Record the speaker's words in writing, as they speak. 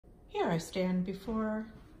Here I stand before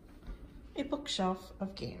a bookshelf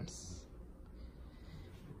of games.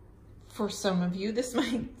 For some of you, this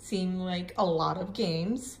might seem like a lot of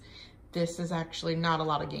games. This is actually not a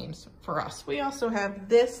lot of games for us. We also have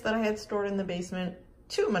this that I had stored in the basement,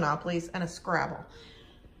 2 Monopolies and a Scrabble.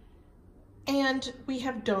 And we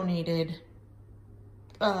have donated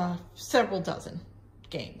several dozen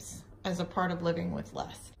games as a part of living with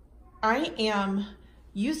less. I am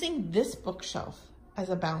using this bookshelf as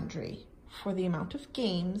a boundary for the amount of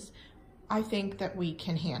games I think that we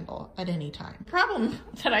can handle at any time. The problem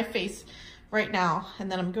that I face right now, and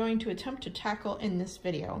that I'm going to attempt to tackle in this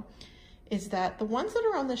video, is that the ones that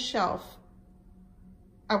are on the shelf,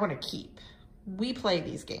 I want to keep. We play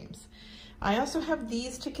these games. I also have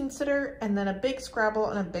these to consider, and then a big Scrabble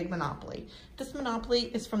and a big Monopoly. This Monopoly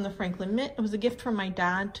is from the Franklin Mint. It was a gift from my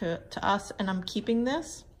dad to us, and I'm keeping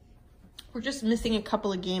this. We're just missing a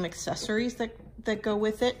couple of game accessories that go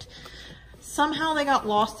with it. Somehow they got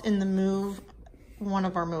lost in the move, one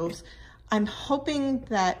of our moves. I'm hoping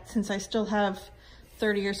that since I still have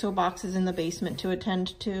 30 or so boxes in the basement to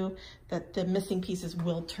attend to, that the missing pieces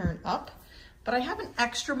will turn up. But I have an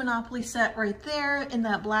extra Monopoly set right there in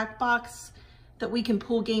that black box that we can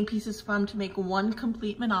pull game pieces from to make one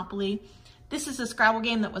complete Monopoly. This is a Scrabble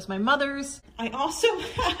game that was my mother's. I also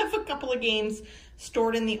have a couple of games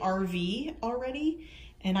stored in the RV already,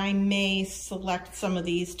 and I may select some of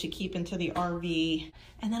these to keep into the RV.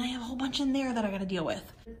 And then I have a whole bunch in there that I gotta deal with.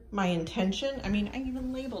 My intention, I mean, I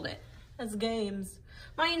even labeled it as games.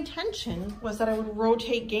 My intention was that I would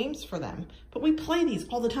rotate games for them, but we play these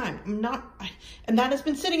all the time. And that has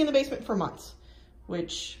been sitting in the basement for months,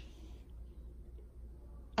 which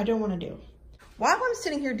I don't wanna do. While I'm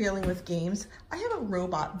sitting here dealing with games, I have a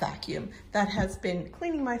robot vacuum that has been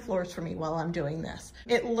cleaning my floors for me while I'm doing this.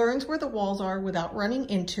 It learns where the walls are without running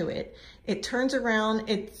into it. It turns around,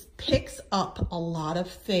 it picks up a lot of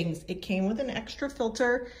things. It came with an extra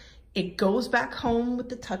filter. It goes back home with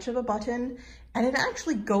the touch of a button, and it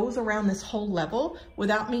actually goes around this whole level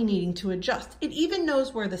without me needing to adjust. It even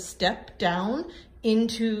knows where the step down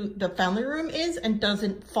into the family room is and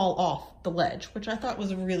doesn't fall off the ledge, which I thought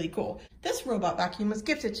was really cool. This robot vacuum was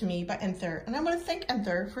gifted to me by Enther, and I want to thank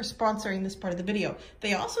Enther for sponsoring this part of the video.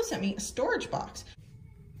 They also sent me a storage box.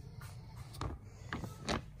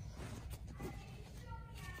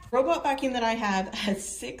 Robot vacuum that I have has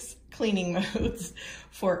 6 cleaning modes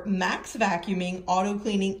for max vacuuming, auto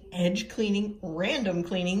cleaning, edge cleaning, random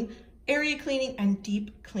cleaning, area cleaning, and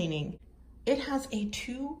deep cleaning. It has a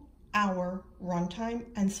 2-hour runtime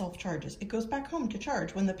and self-charges. It goes back home to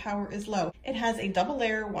charge when the power is low. It has a double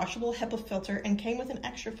layer washable HEPA filter and came with an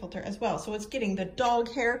extra filter as well. So it's getting the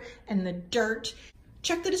dog hair and the dirt.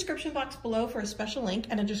 Check the description box below for a special link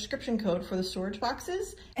and a description code for the storage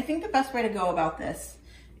boxes. I think the best way to go about this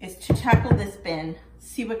is to tackle this bin,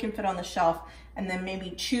 see what can fit on the shelf, and then maybe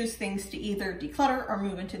choose things to either declutter or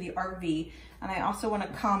move into the RV. And I also want to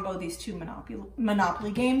combo these 2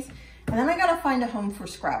 Monopoly games. And then I gotta find a home for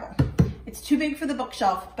Scrabble. It's too big for the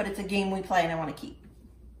bookshelf, but it's a game we play and I want to keep.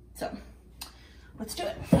 So let's do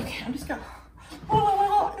it. Okay, I'm just gonna,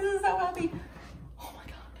 oh, this is so heavy. Oh my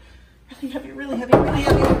God, really heavy, really heavy, really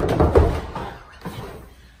heavy.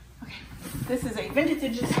 Okay, this is a vintage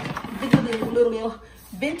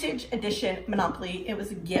edition Monopoly. It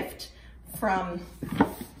was a gift from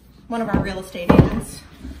one of our real estate agents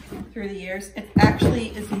through the years. It actually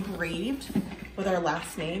is engraved with our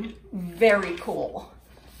last name. Very cool.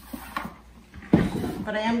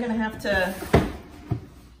 But I am gonna have to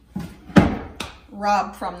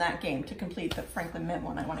rob from that game to complete the Franklin Mint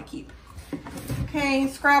one I want to keep. Okay,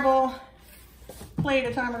 Scrabble, played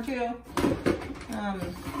a time or 2.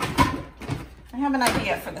 I have an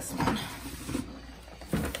idea for this one.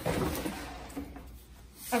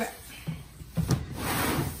 Okay,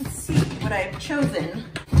 let's see what I've chosen.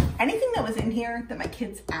 Anything that was in here that my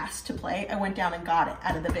kids asked to play, I went down and got it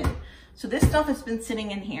out of the bin. So this stuff has been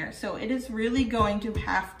sitting in here. So it is really going to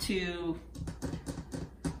have to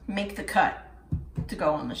make the cut to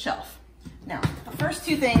go on the shelf. Now, the first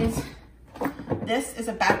 2 things, this is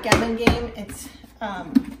a backgammon game. It's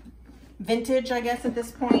vintage, I guess, at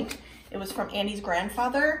this point. It was from Andy's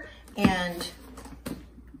grandfather, and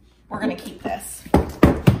we're gonna keep this.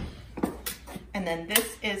 And then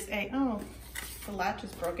this is a, oh, the latch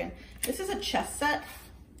is broken. This is a chess set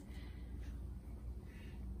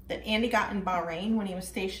that Andy got in Bahrain when he was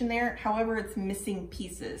stationed there. However, it's missing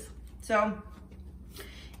pieces. So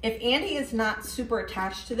if Andy is not super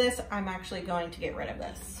attached to this, I'm actually going to get rid of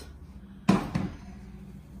this.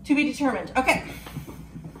 To be determined. Okay.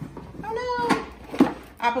 Oh no.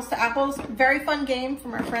 Apples to Apples. Very fun game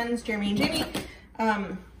from our friends Jeremy and Jamie.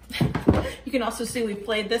 You can also see we've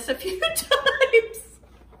played this a few times.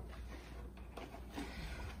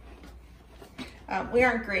 We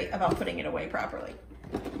aren't great about putting it away properly.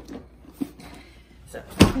 So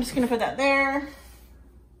I'm just gonna put that there.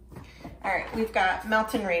 All right, we've got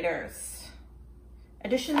Mountain Raiders,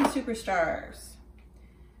 Edition Superstars.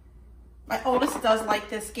 My oldest does like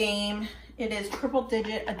this game. It is triple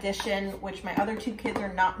digit edition, which my other two kids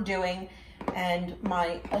are not doing, and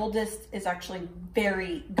my oldest is actually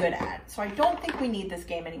very good at. So I don't think we need this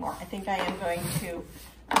game anymore. I think I am going to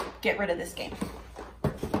get rid of this game.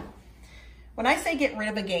 When I say get rid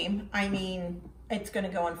of a game, I mean it's going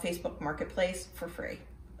to go on Facebook Marketplace for free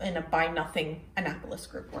in a buy nothing Annapolis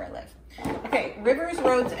group where I live. Okay, Rivers,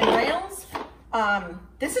 Roads, and Rails.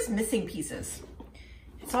 This is missing pieces.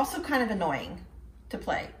 It's also kind of annoying to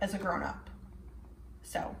play as a grown-up.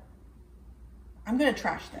 So I'm gonna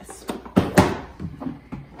trash this.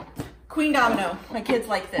 Queen Domino, my kids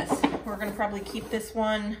like this. We're gonna probably keep this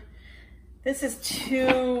one. This is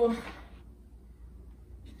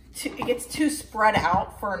it gets too spread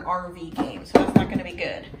out for an RV game, so that's not gonna be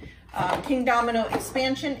good. King Domino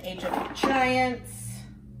Expansion, Age of Giants.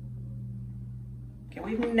 Okay,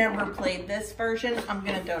 we've never played this version. I'm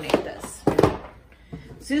gonna donate this.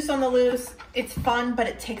 Zeus on the Loose, it's fun, but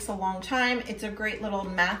it takes a long time. It's a great little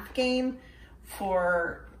math game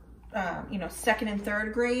for, you know, 2nd and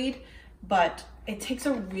 3rd grade, but it takes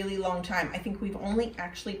a really long time. I think we've only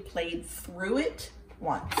actually played through it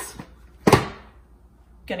once.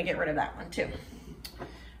 Gonna get rid of that one too.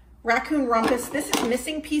 Raccoon Rumpus, this is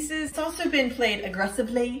missing pieces. It's also been played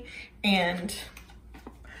aggressively, and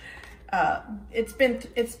it's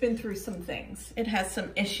been through some things. It has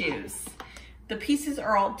some issues. The pieces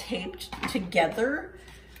are all taped together,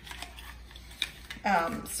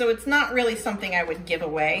 so it's not really something I would give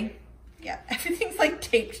away. Yeah, everything's like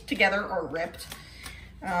taped together or ripped.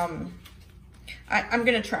 I'm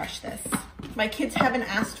gonna trash this. My kids haven't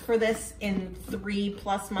asked for this in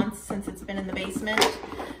 3+ months since it's been in the basement,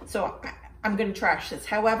 so I'm gonna trash this.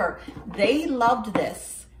 However, they loved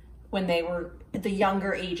this when they were at the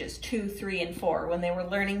younger ages, 2, 3, and 4, when they were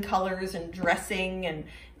learning colors and dressing, and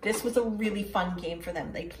this was a really fun game for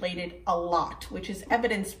them. They played it a lot, which is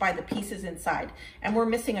evidenced by the pieces inside. And we're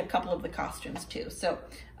missing a couple of the costumes too. So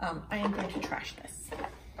I am going to trash this.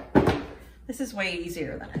 This is way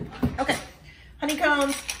easier than I thought. Okay,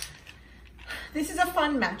 honeycombs. This is a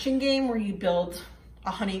fun matching game where you build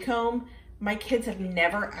a honeycomb. My kids have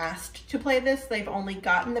never asked to play this. They've only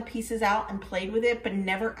gotten the pieces out and played with it, but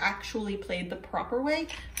never actually played the proper way.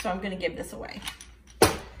 So I'm gonna give this away.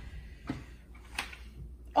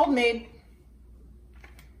 Old Maid.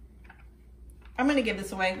 I'm gonna give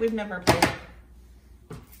this away. We've never played it.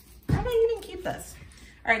 How do I even keep this?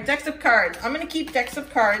 All right, decks of cards. I'm gonna keep decks of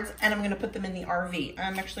cards and I'm gonna put them in the RV.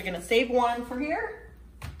 I'm actually gonna save one for here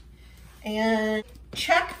and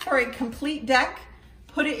check for a complete deck,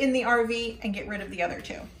 put it in the RV, and get rid of the other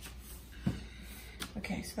two.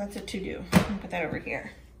 Okay, so that's a to-do. I'm gonna put that over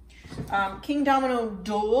here. King Domino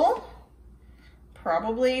Duel.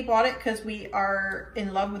 Probably bought it because we are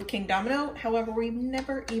in love with King Domino. However, we've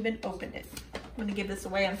never even opened it. I'm gonna give this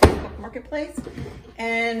away on Facebook Marketplace.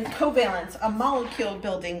 And Covalence, a molecule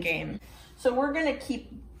building game. So we're gonna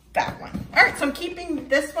keep that one. All right, so I'm keeping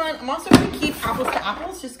this one. I'm also gonna keep Apples to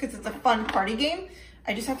Apples just because it's a fun party game.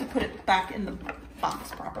 I just have to put it back in the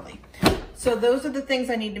box properly. So those are the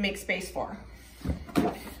things I need to make space for.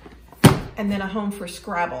 And then a home for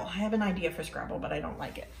Scrabble. I have an idea for Scrabble, but I don't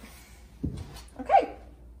like it. Okay,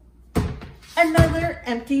 another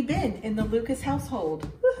empty bin in the Lucas household.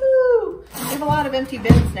 Woohoo! We have a lot of empty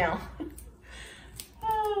bins now.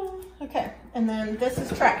 Okay, and then this is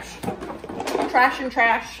trash. Trash and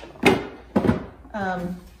trash.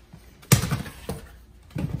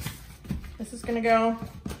 This is gonna go,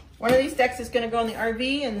 one of these decks is gonna go in the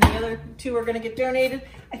RV and the other two are gonna get donated.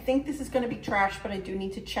 I think this is gonna be trash, but I do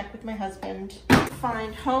need to check with my husband.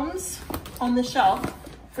 Find homes on the shelf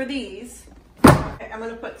for these. I'm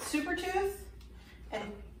gonna put Super Tooth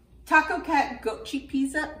and Taco Cat goat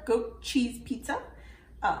cheese pizza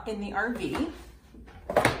in the RV.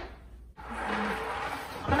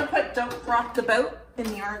 I'm gonna put Don't Rock the Boat in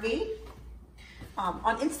the RV.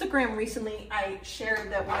 On Instagram recently, I shared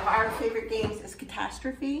that one of our favorite games is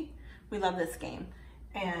Catastrophe. We love this game.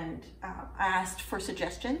 And I asked for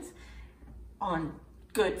suggestions on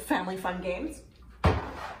good family fun games.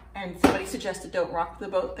 And somebody suggested Don't Rock the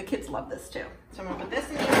Boat. The kids love this too. So I'm gonna put this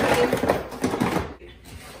in the RV.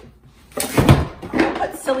 I'm gonna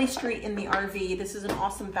put Silly Street in the RV. This is an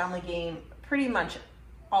awesome family game, pretty much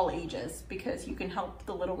all ages, because you can help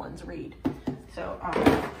the little ones read. So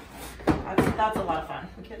That's a lot of fun.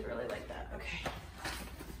 The kids really like that. Okay.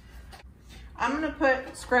 I'm gonna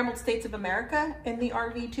put Scrambled States of America in the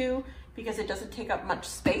RV too, because it doesn't take up much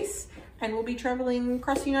space, and we'll be traveling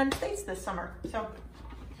across the United States this summer. So,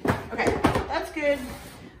 okay, that's good.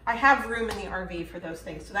 I have room in the RV for those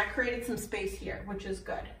things, so that created some space here, which is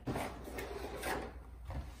good.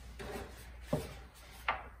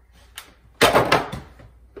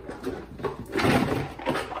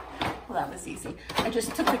 Well, that was easy. I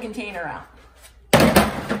just took the container out,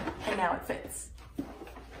 and now it fits.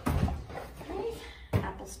 Okay,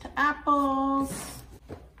 apples to apples.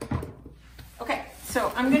 Okay,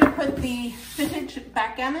 so I'm gonna put the vintage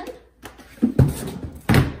backgammon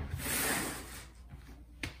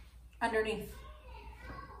underneath.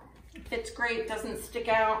 It fits great, doesn't stick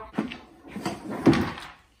out.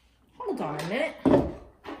 Hold on a minute.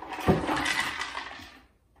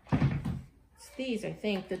 It's these, I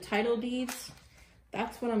think, the title deeds.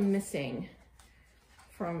 That's what I'm missing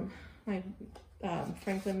from my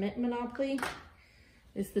Franklin Mint Monopoly,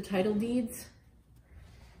 is the title deeds.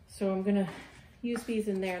 So I'm gonna use these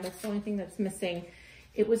in there. That's the only thing that's missing.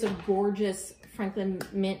 It was a gorgeous Franklin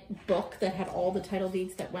Mint book that had all the title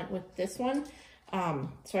deeds that went with this one.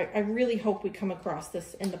 So I really hope we come across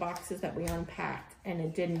this in the boxes that we unpacked and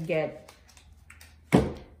it didn't get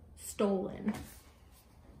stolen.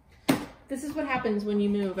 This is what happens when you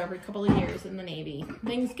move every couple of years in the Navy.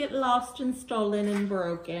 Things get lost and stolen and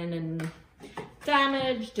broken and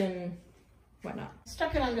damaged and whatnot.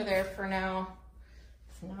 Stuck it under there for now.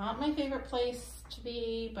 It's not my favorite place to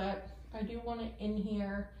be, but I do want it in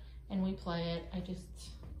here and we play it. I just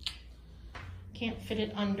can't fit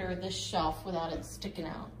it under this shelf without it sticking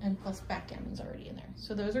out. And plus backgammon's already in there.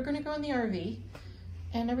 So those are gonna go in the RV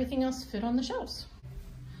and everything else fit on the shelves.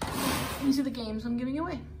 These are the games I'm giving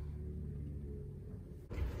away.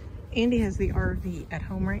 Andy has the RV at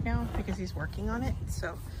home right now because he's working on it.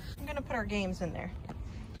 So I'm gonna put our games in there.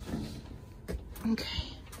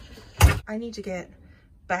 Okay. I need to get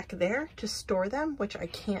back there to store them, which I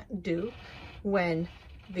can't do when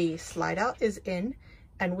the slide out is in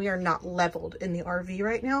and we are not leveled in the RV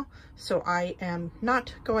right now. So I am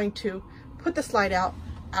not going to put the slide out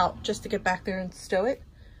just to get back there and stow it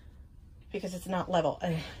because it's not level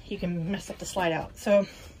and you can mess up the slide out. So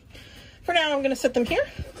for now, I'm gonna set them here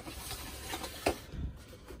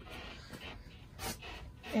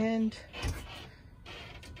and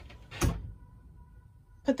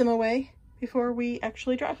put them away before we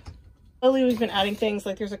actually drive. Lately, we've been adding things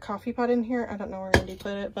like there's a coffee pot in here. I don't know where Andy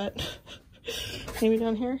put it, but maybe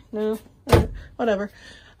down here? No, whatever.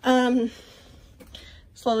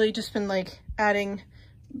 Slowly just been like adding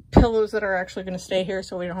pillows that are actually going to stay here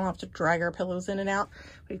so we don't have to drag our pillows in and out.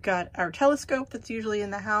 We've got our telescope that's usually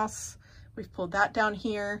in the house. We've pulled that down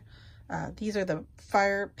here. These are the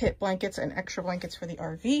fire pit blankets and extra blankets for the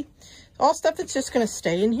RV. All stuff that's just going to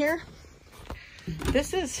stay in here.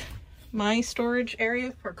 This is my storage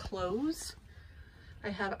area for clothes. I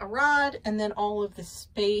have a rod and then all of the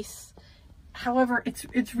space. However,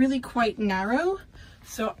 it's really quite narrow.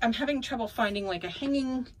 So I'm having trouble finding like a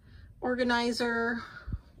hanging organizer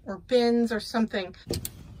or bins or something.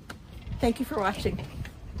 Thank you for watching.